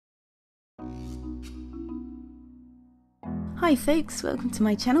Hi folks, welcome to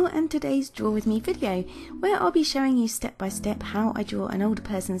my channel and today's Draw With Me video, where I'll be showing you step by step how I draw an older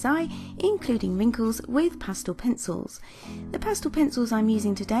person's eye, including wrinkles, with pastel pencils. The pastel pencils I'm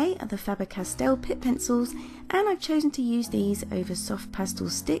using today are the Faber-Castell Pitt pencils, and I've chosen to use these over soft pastel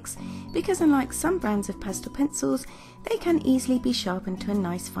sticks because unlike some brands of pastel pencils, they can easily be sharpened to a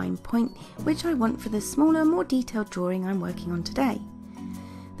nice fine point, which I want for the smaller, more detailed drawing I'm working on today.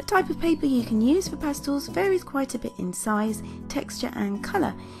 The type of paper you can use for pastels varies quite a bit in size, texture and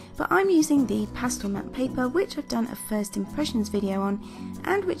colour, but I'm using the pastel matte paper which I've done a first impressions video on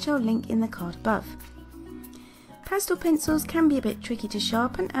and which I'll link in the card above. Pastel pencils can be a bit tricky to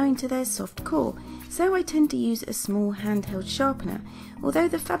sharpen owing to their soft core, so I tend to use a small handheld sharpener, although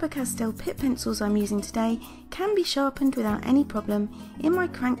the Faber-Castell Pitt pencils I'm using today can be sharpened without any problem in my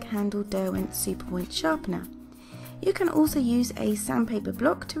crank handle Derwent Superpoint sharpener. You can also use a sandpaper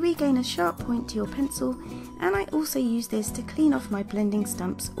block to regain a sharp point to your pencil, and I also use this to clean off my blending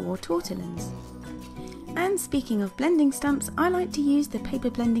stumps or tortillons. And speaking of blending stumps, I like to use the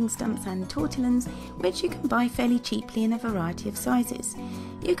paper blending stumps and tortillons, which you can buy fairly cheaply in a variety of sizes.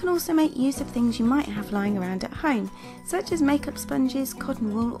 You can also make use of things you might have lying around at home, such as makeup sponges,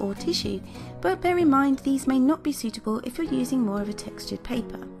 cotton wool or tissue, but bear in mind these may not be suitable if you're using more of a textured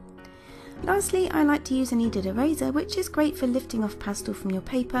paper. Lastly, I like to use a kneaded eraser, which is great for lifting off pastel from your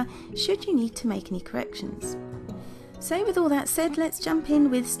paper should you need to make any corrections. So with all that said, let's jump in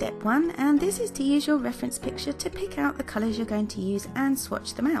with step 1, and this is to use your reference picture to pick out the colours you're going to use and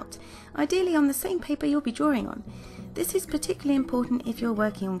swatch them out, ideally on the same paper you'll be drawing on. This is particularly important if you're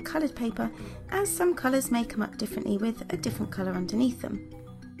working on coloured paper, as some colours may come up differently with a different colour underneath them.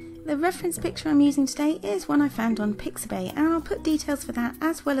 The reference picture I'm using today is one I found on Pixabay, and I'll put details for that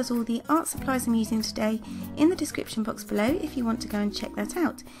as well as all the art supplies I'm using today in the description box below if you want to go and check that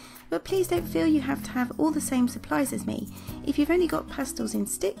out. But please don't feel you have to have all the same supplies as me. If you've only got pastels in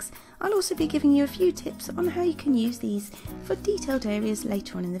sticks, I'll also be giving you a few tips on how you can use these for detailed areas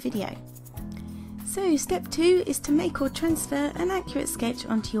later on in the video. So step 2 is to make or transfer an accurate sketch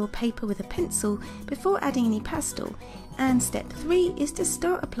onto your paper with a pencil before adding any pastel, and step 3 is to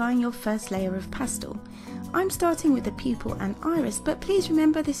start applying your first layer of pastel. I'm starting with the pupil and iris, but please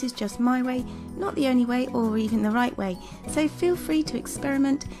remember this is just my way, not the only way or even the right way, so feel free to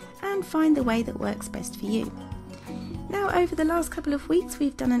experiment and find the way that works best for you. Now, over the last couple of weeks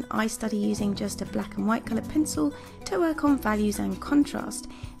we've done an eye study using just a black and white colour pencil to work on values and contrast,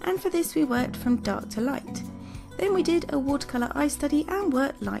 and for this we worked from dark to light. Then we did a watercolour eye study and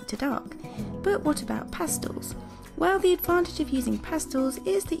worked light to dark. But what about pastels? Well, the advantage of using pastels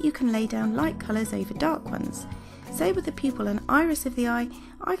is that you can lay down light colours over dark ones. So with the pupil and iris of the eye,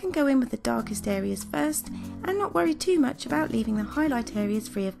 I can go in with the darkest areas first and not worry too much about leaving the highlight areas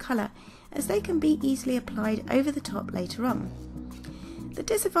free of colour, as they can be easily applied over the top later on. The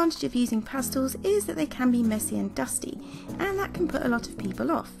disadvantage of using pastels is that they can be messy and dusty, and that can put a lot of people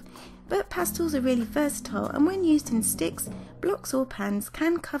off. But pastels are really versatile, and when used in sticks, blocks or pans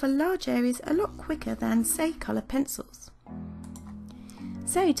can cover large areas a lot quicker than, say, colour pencils.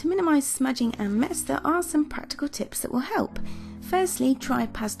 So to minimise smudging and mess, there are some practical tips that will help. Firstly, try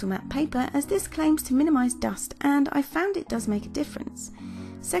pastel matte paper, as this claims to minimise dust and I found it does make a difference.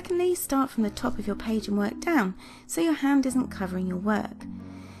 Secondly, start from the top of your page and work down, so your hand isn't covering your work.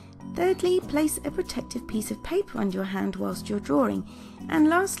 Thirdly, place a protective piece of paper under your hand whilst you're drawing. And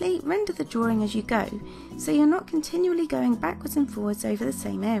lastly, render the drawing as you go, so you're not continually going backwards and forwards over the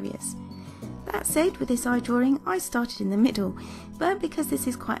same areas. That said, with this eye drawing, I started in the middle, but because this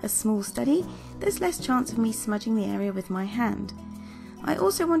is quite a small study, there's less chance of me smudging the area with my hand. I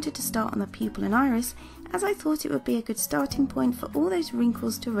also wanted to start on the pupil and iris, as I thought it would be a good starting point for all those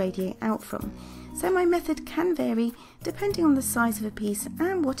wrinkles to radiate out from, so my method can vary depending on the size of a piece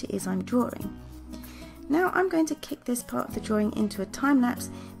and what it is I'm drawing. Now I'm going to kick this part of the drawing into a time lapse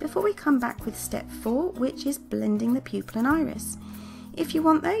before we come back with step 4, which is blending the pupil and iris. If you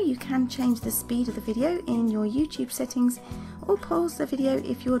want though, you can change the speed of the video in your YouTube settings or pause the video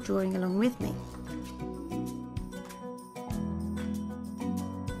if you're drawing along with me.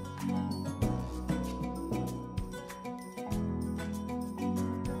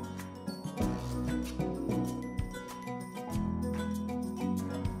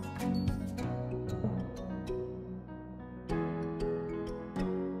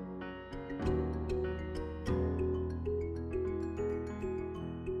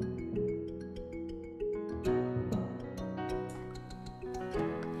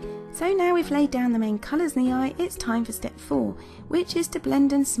 So now we've laid down the main colours in the eye, it's time for step 4, which is to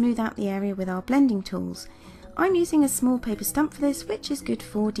blend and smooth out the area with our blending tools. I'm using a small paper stump for this, which is good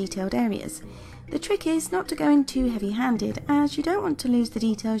for detailed areas. The trick is not to go in too heavy-handed, as you don't want to lose the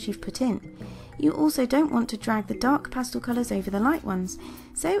details you've put in. You also don't want to drag the dark pastel colours over the light ones,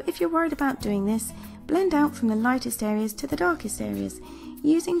 so if you're worried about doing this, blend out from the lightest areas to the darkest areas,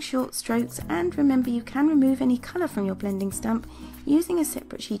 using short strokes, and remember you can remove any colour from your blending stump using a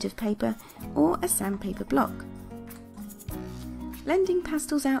separate sheet of paper or a sandpaper block. Blending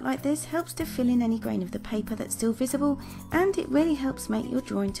pastels out like this helps to fill in any grain of the paper that's still visible, and it really helps make your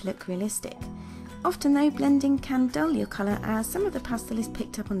drawing to look realistic. Often though, blending can dull your colour as some of the pastel is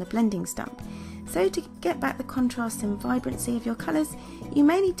picked up on the blending stump. So to get back the contrast and vibrancy of your colours, you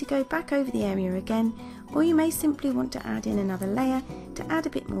may need to go back over the area again, or you may simply want to add in another layer to add a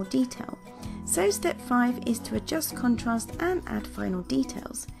bit more detail. So step 5 is to adjust contrast and add final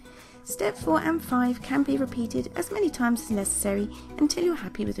details. Step 4 and 5 can be repeated as many times as necessary until you're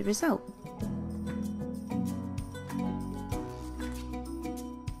happy with the result.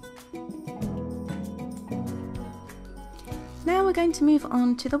 Now we're going to move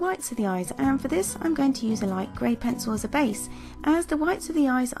on to the whites of the eyes, and for this I'm going to use a light grey pencil as a base, as the whites of the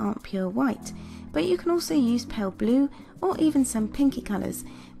eyes aren't pure white, but you can also use pale blue or even some pinky colours,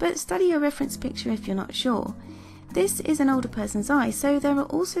 but study your reference picture if you're not sure. This is an older person's eye, so there are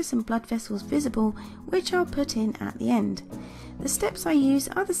also some blood vessels visible, which I'll put in at the end. The steps I use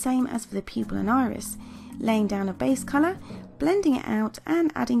are the same as for the pupil and iris, laying down a base colour, blending it out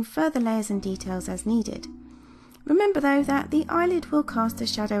and adding further layers and details as needed. Remember though that the eyelid will cast a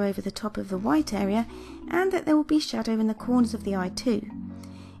shadow over the top of the white area, and that there will be shadow in the corners of the eye too.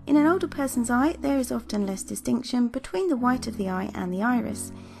 In an older person's eye there is often less distinction between the white of the eye and the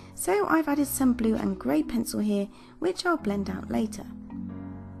iris, so I've added some blue and grey pencil here, which I'll blend out later.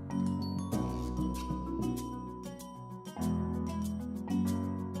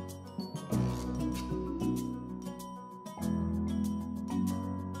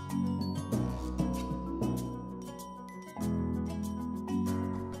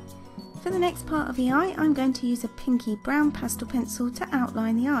 For the next part of the eye, I'm going to use a pinky brown pastel pencil to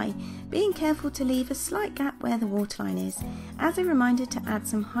outline the eye, being careful to leave a slight gap where the waterline is, as a reminder to add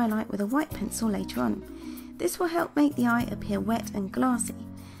some highlight with a white pencil later on. This will help make the eye appear wet and glassy.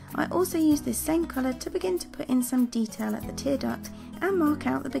 I also use this same colour to begin to put in some detail at the tear duct and mark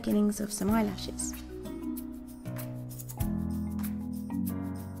out the beginnings of some eyelashes.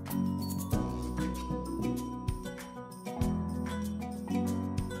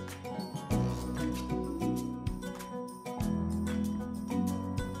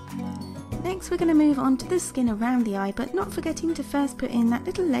 Next we're going to move on to the skin around the eye, but not forgetting to first put in that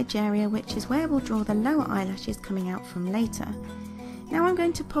little ledge area, which is where we'll draw the lower eyelashes coming out from later. Now I'm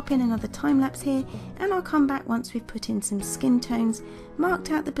going to pop in another time lapse here, and I'll come back once we've put in some skin tones, marked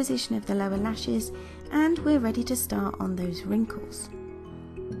out the position of the lower lashes, and we're ready to start on those wrinkles.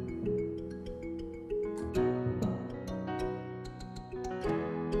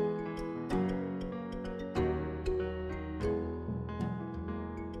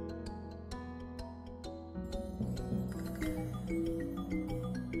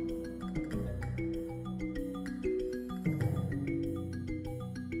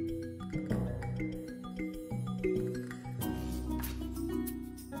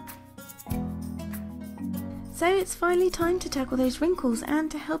 So it's finally time to tackle those wrinkles,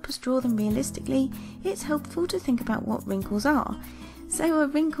 and to help us draw them realistically, it's helpful to think about what wrinkles are. So a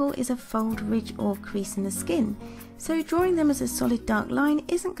wrinkle is a fold, ridge or crease in the skin, so drawing them as a solid dark line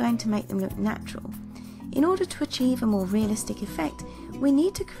isn't going to make them look natural. In order to achieve a more realistic effect, we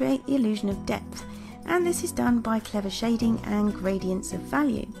need to create the illusion of depth, and this is done by clever shading and gradients of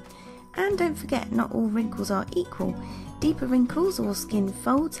value. And don't forget, not all wrinkles are equal. Deeper wrinkles or skin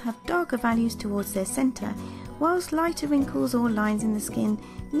folds have darker values towards their centre, whilst lighter wrinkles or lines in the skin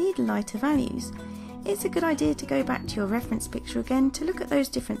need lighter values. It's a good idea to go back to your reference picture again to look at those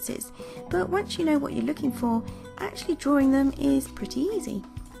differences, but once you know what you're looking for, actually drawing them is pretty easy.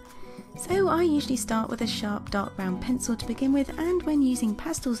 So I usually start with a sharp dark brown pencil to begin with, and when using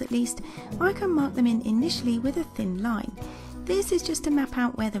pastels at least, I can mark them in initially with a thin line. This is just to map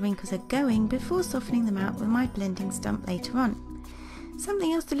out where the wrinkles are going before softening them out with my blending stump later on.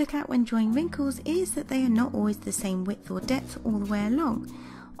 Something else to look at when drawing wrinkles is that they are not always the same width or depth all the way along.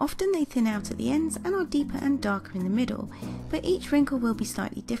 Often they thin out at the ends and are deeper and darker in the middle, but each wrinkle will be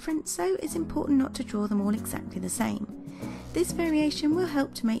slightly different, so it's important not to draw them all exactly the same. This variation will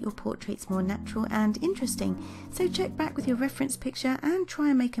help to make your portraits more natural and interesting, so check back with your reference picture and try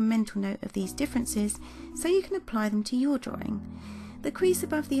and make a mental note of these differences so you can apply them to your drawing. The crease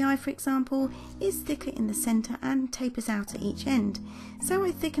above the eye, for example, is thicker in the centre and tapers out at each end, so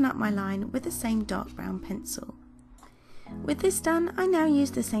I thicken up my line with the same dark brown pencil. With this done, I now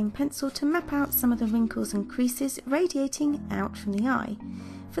use the same pencil to map out some of the wrinkles and creases radiating out from the eye.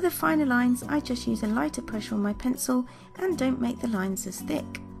 For the finer lines, I just use a lighter pressure on my pencil and don't make the lines as thick.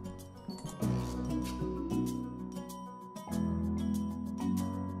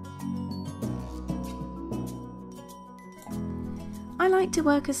 I like to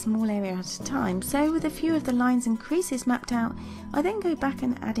work a small area at a time, so with a few of the lines and creases mapped out, I then go back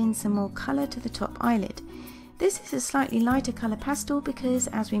and add in some more colour to the top eyelid. This is a slightly lighter colour pastel because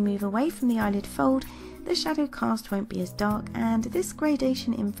as we move away from the eyelid fold, the shadow cast won't be as dark, and this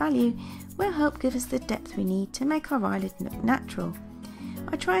gradation in value will help give us the depth we need to make our eyelid look natural.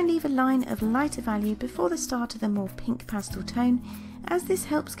 I try and leave a line of lighter value before the start of the more pink pastel tone, as this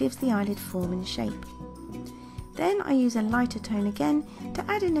helps give the eyelid form and shape. Then I use a lighter tone again to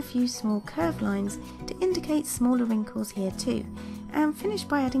add in a few small curved lines to indicate smaller wrinkles here too, and finish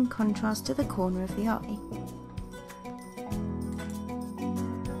by adding contrast to the corner of the eye.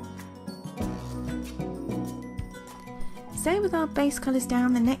 So with our base colours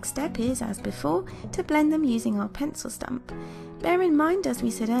down, the next step is, as before, to blend them using our pencil stump. Bear in mind, as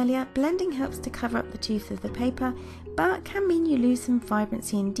we said earlier, blending helps to cover up the tooth of the paper, but can mean you lose some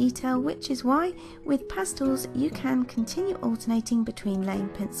vibrancy and detail, which is why, with pastels, you can continue alternating between laying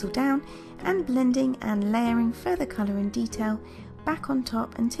pencil down and blending and layering further colour and detail back on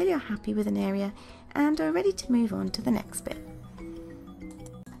top until you're happy with an area and are ready to move on to the next bit.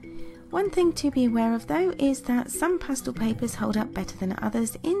 One thing to be aware of though is that some pastel papers hold up better than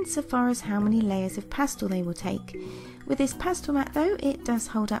others insofar as how many layers of pastel they will take. With this pastel mat though, it does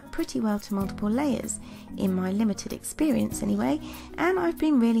hold up pretty well to multiple layers, in my limited experience anyway, and I've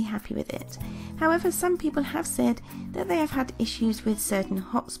been really happy with it. However, some people have said that they have had issues with certain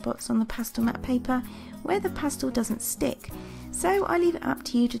hot spots on the pastel mat paper where the pastel doesn't stick, so I leave it up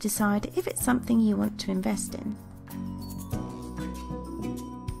to you to decide if it's something you want to invest in.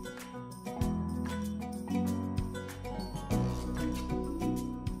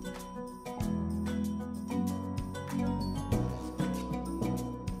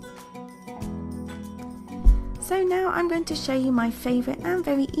 So now I'm going to show you my favourite and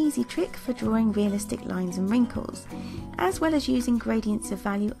very easy trick for drawing realistic lines and wrinkles. As well as using gradients of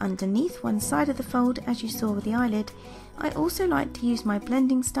value underneath one side of the fold as you saw with the eyelid, I also like to use my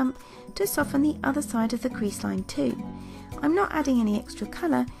blending stump to soften the other side of the crease line too. I'm not adding any extra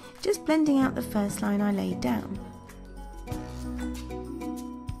colour, just blending out the first line I laid down.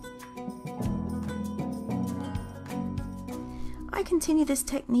 I continue this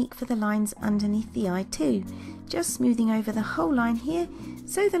technique for the lines underneath the eye too, just smoothing over the whole line here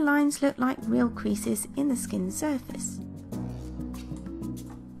so the lines look like real creases in the skin surface.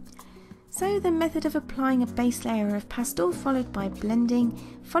 So the method of applying a base layer of pastel followed by blending,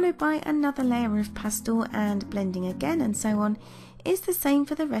 followed by another layer of pastel and blending again and so on, is the same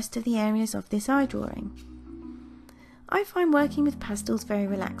for the rest of the areas of this eye drawing. I find working with pastels very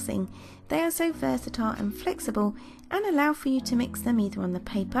relaxing. They are so versatile and flexible and allow for you to mix them either on the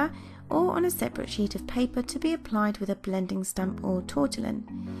paper or on a separate sheet of paper to be applied with a blending stump or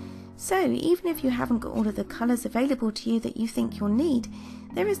tortillon. So even if you haven't got all of the colours available to you that you think you'll need,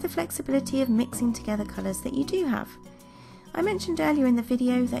 there is the flexibility of mixing together colours that you do have. I mentioned earlier in the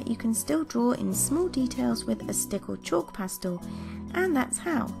video that you can still draw in small details with a stick or chalk pastel, and that's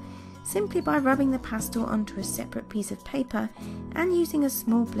how. Simply by rubbing the pastel onto a separate piece of paper and using a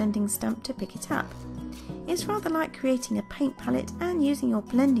small blending stump to pick it up. It's rather like creating a paint palette and using your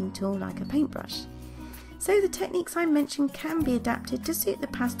blending tool like a paintbrush. So the techniques I mentioned can be adapted to suit the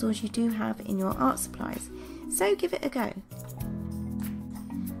pastels you do have in your art supplies, so give it a go.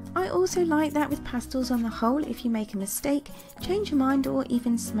 I also like that with pastels on the whole, if you make a mistake, change your mind or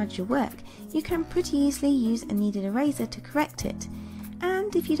even smudge your work, you can pretty easily use a kneaded eraser to correct it.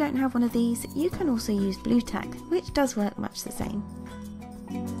 And if you don't have one of these, you can also use blue tack, which does work much the same.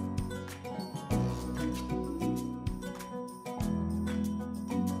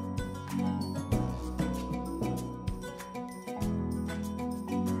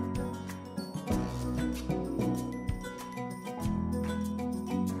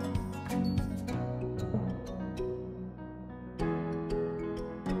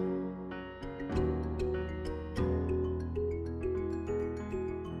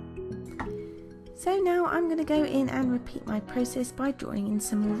 So now I'm going to go in and repeat my process by drawing in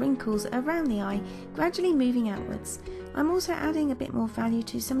some more wrinkles around the eye, gradually moving outwards. I'm also adding a bit more value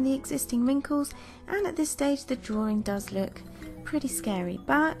to some of the existing wrinkles, and at this stage the drawing does look pretty scary,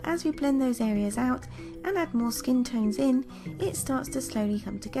 but as we blend those areas out and add more skin tones in, it starts to slowly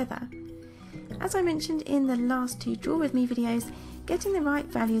come together. As I mentioned in the last two Draw With Me videos, getting the right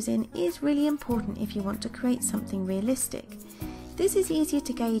values in is really important if you want to create something realistic. This is easier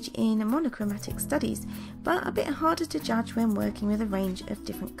to gauge in monochromatic studies, but a bit harder to judge when working with a range of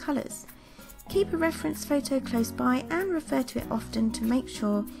different colours. Keep a reference photo close by and refer to it often to make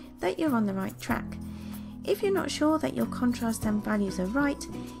sure that you're on the right track. If you're not sure that your contrast and values are right,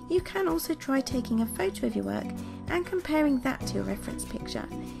 you can also try taking a photo of your work and comparing that to your reference picture.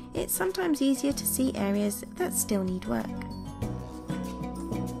 It's sometimes easier to see areas that still need work.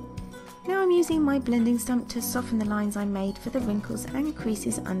 Now I'm using my blending stump to soften the lines I made for the wrinkles and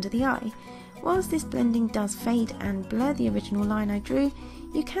creases under the eye. Whilst this blending does fade and blur the original line I drew,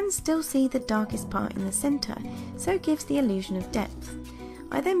 you can still see the darkest part in the centre, so it gives the illusion of depth.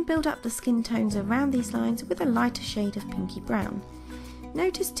 I then build up the skin tones around these lines with a lighter shade of pinky brown.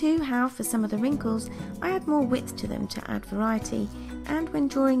 Notice too how for some of the wrinkles I add more width to them to add variety, and when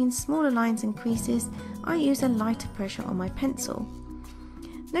drawing in smaller lines and creases I use a lighter pressure on my pencil.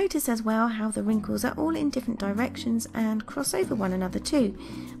 Notice as well how the wrinkles are all in different directions and cross over one another too,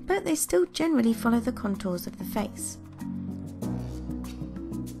 but they still generally follow the contours of the face.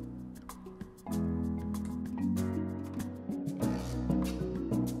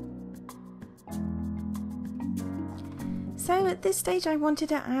 So at this stage I wanted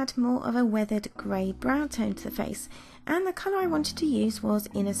to add more of a weathered grey brown tone to the face, and the colour I wanted to use was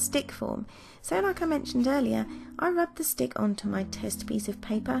in a stick form. So like I mentioned earlier, I rubbed the stick onto my test piece of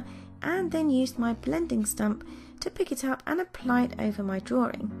paper and then used my blending stump to pick it up and apply it over my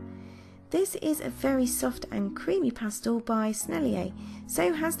drawing. This is a very soft and creamy pastel by Snellier,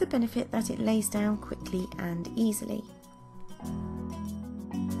 so has the benefit that it lays down quickly and easily.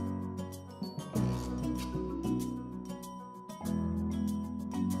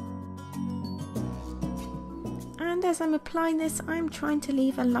 And as I'm applying this, I'm trying to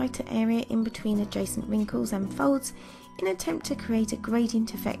leave a lighter area in between adjacent wrinkles and folds in an attempt to create a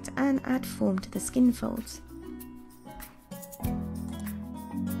gradient effect and add form to the skin folds.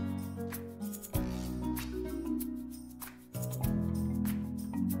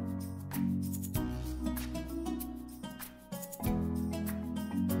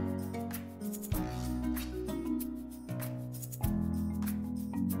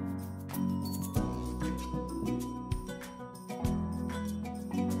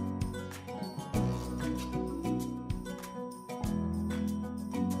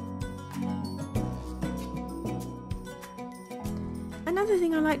 Another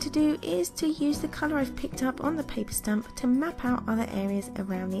thing I like to do is to use the colour I've picked up on the paper stump to map out other areas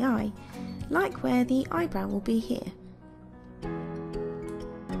around the eye, like where the eyebrow will be here.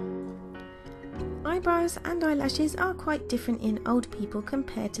 Eyebrows and eyelashes are quite different in older people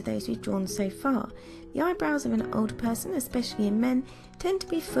compared to those we've drawn so far. The eyebrows of an older person, especially in men, tend to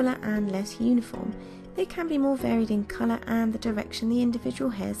be fuller and less uniform. They can be more varied in colour and the direction the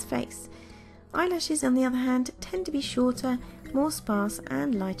individual hairs face. Eyelashes, on the other hand, tend to be shorter, more sparse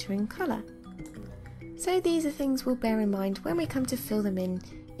and lighter in colour. So these are things we'll bear in mind when we come to fill them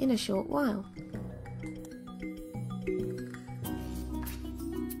in a short while.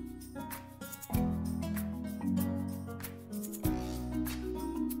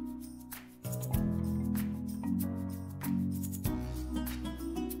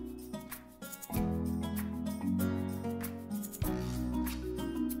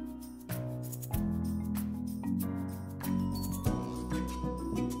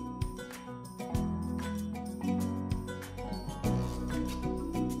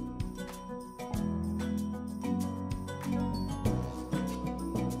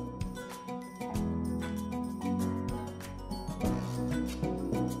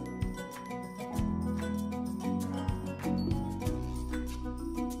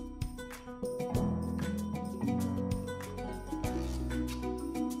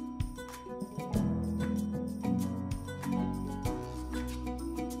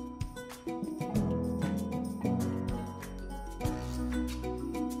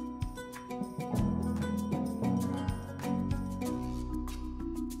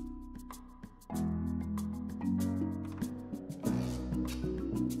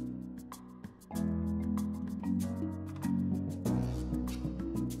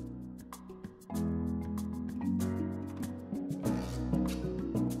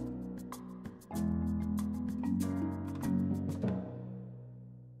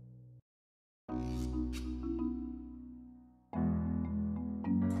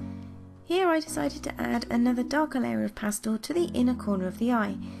 Here I decided to add another darker layer of pastel to the inner corner of the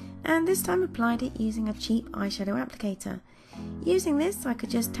eye, and this time applied it using a cheap eyeshadow applicator. Using this, I could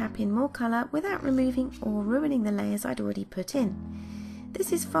just tap in more colour without removing or ruining the layers I'd already put in.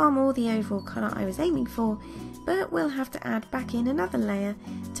 This is far more the overall colour I was aiming for, but we'll have to add back in another layer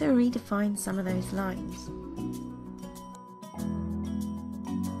to redefine some of those lines.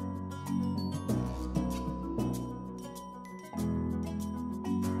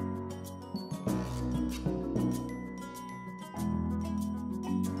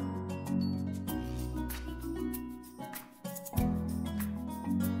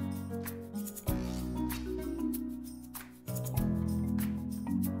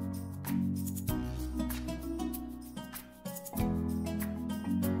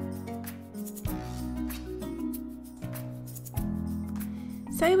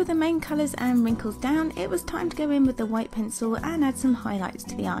 So with the main colours and wrinkles down, it was time to go in with the white pencil and add some highlights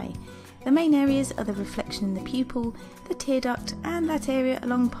to the eye. The main areas are the reflection in the pupil, the tear duct, and that area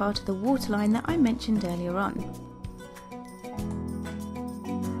along part of the waterline that I mentioned earlier on.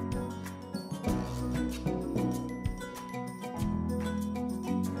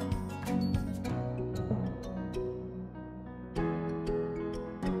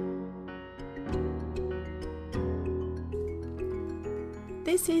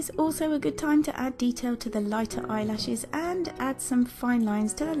 This is also a good time to add detail to the lighter eyelashes and add some fine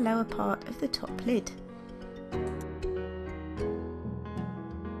lines to the lower part of the top lid.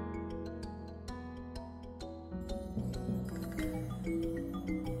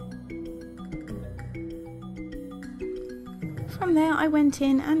 From there I went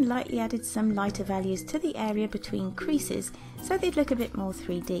in and lightly added some lighter values to the area between creases so they'd look a bit more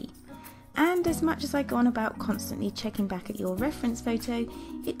 3D. And as much as I go on about constantly checking back at your reference photo,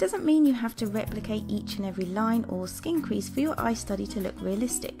 it doesn't mean you have to replicate each and every line or skin crease for your eye study to look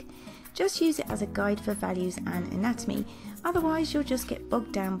realistic. Just use it as a guide for values and anatomy, otherwise you'll just get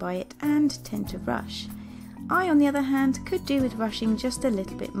bogged down by it and tend to rush. I, on the other hand, could do with rushing just a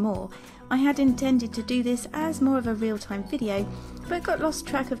little bit more. I had intended to do this as more of a real-time video, but got lost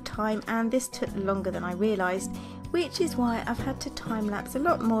track of time and this took longer than I realised, which is why I've had to time-lapse a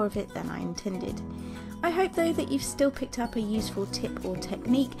lot more of it than I intended. I hope though that you've still picked up a useful tip or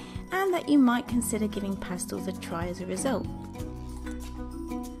technique and that you might consider giving pastels a try as a result.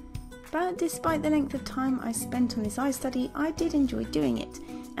 But despite the length of time I spent on this eye study, I did enjoy doing it,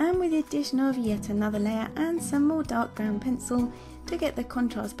 and with the addition of yet another layer and some more dark brown pencil to get the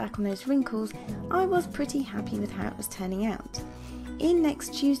contrast back on those wrinkles, I was pretty happy with how it was turning out. In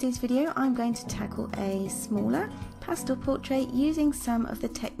next Tuesday's video, I'm going to tackle a smaller pastel portrait using some of the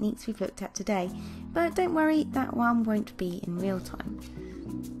techniques we've looked at today, but don't worry, that one won't be in real time.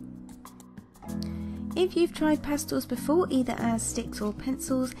 If you've tried pastels before, either as sticks or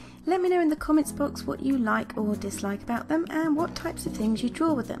pencils, let me know in the comments box what you like or dislike about them and what types of things you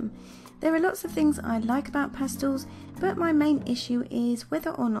draw with them. There are lots of things I like about pastels, but my main issue is whether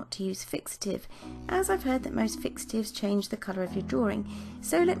or not to use fixative, as I've heard that most fixatives change the colour of your drawing,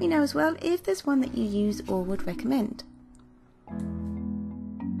 so let me know as well if there's one that you use or would recommend.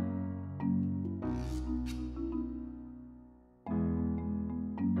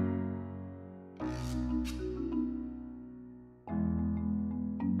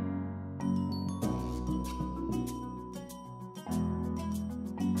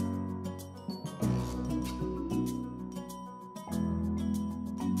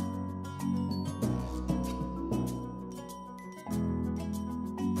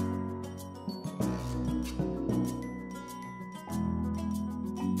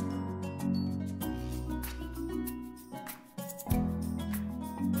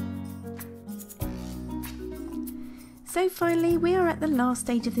 So finally we are at the last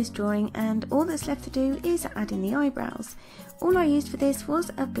stage of this drawing and all that's left to do is add in the eyebrows. All I used for this was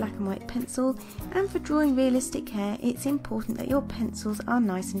a black and white pencil, and for drawing realistic hair it's important that your pencils are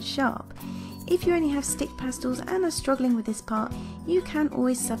nice and sharp. If you only have stick pastels and are struggling with this part, you can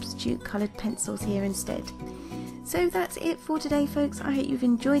always substitute coloured pencils here instead. So that's it for today folks. I hope you've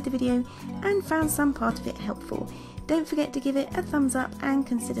enjoyed the video and found some part of it helpful. Don't forget to give it a thumbs up and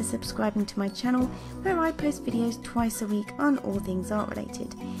consider subscribing to my channel where I post videos twice a week on all things art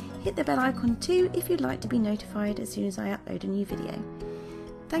related. Hit the bell icon too if you'd like to be notified as soon as I upload a new video.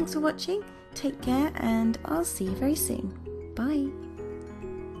 Thanks for watching, take care and I'll see you very soon. Bye!